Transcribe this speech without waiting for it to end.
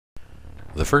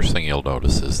The first thing you'll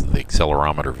notice is the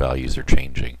accelerometer values are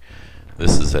changing.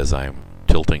 This is as I'm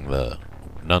tilting the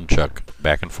nunchuck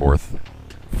back and forth,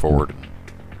 forward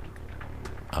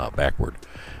and backward.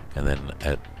 And then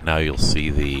now you'll see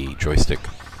the joystick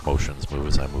motions move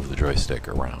as I move the joystick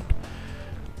around.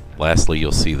 Lastly,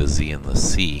 you'll see the Z and the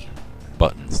C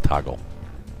buttons toggle.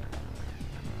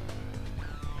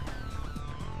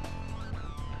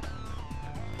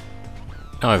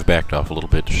 Now I've backed off a little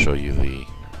bit to show you the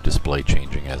display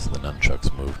changing as the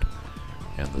nunchucks moved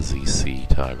and the ZC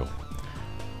toggle.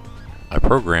 I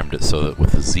programmed it so that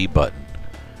with the Z button,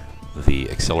 the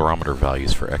accelerometer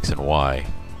values for X and Y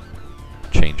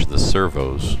change the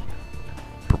servos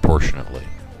proportionately.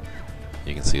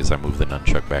 You can see as I move the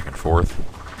nunchuck back and forth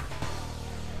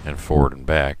and forward and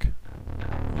back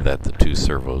that the two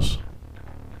servos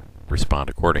respond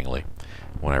accordingly.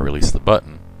 When I release the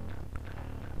button,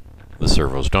 the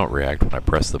servos don't react. When I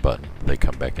press the button, they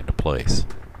come back into place.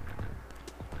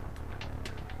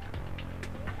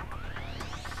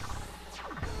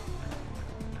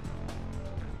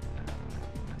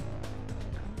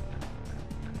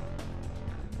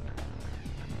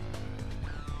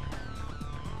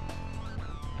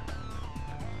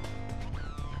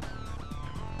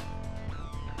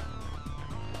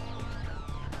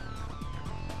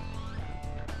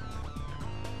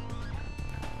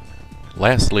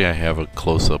 Lastly, I have a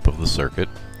close-up of the circuit,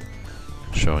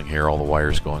 showing here all the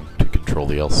wires going to control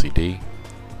the LCD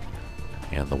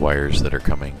and the wires that are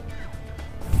coming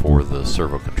for the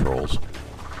servo controls.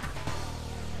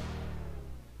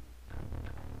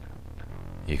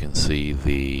 You can see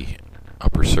the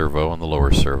upper servo and the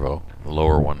lower servo, the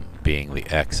lower one being the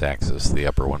X-axis, the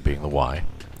upper one being the Y.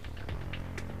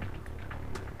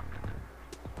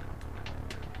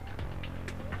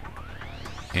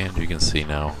 And you can see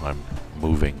now I'm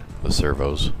moving the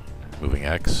servos, moving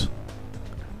X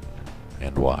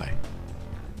and Y.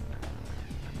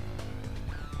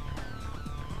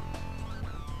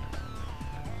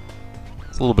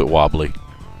 It's a little bit wobbly,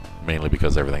 mainly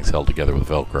because everything's held together with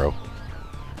Velcro,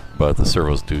 but the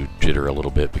servos do jitter a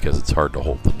little bit because it's hard to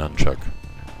hold the nunchuck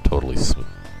totally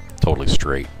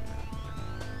straight.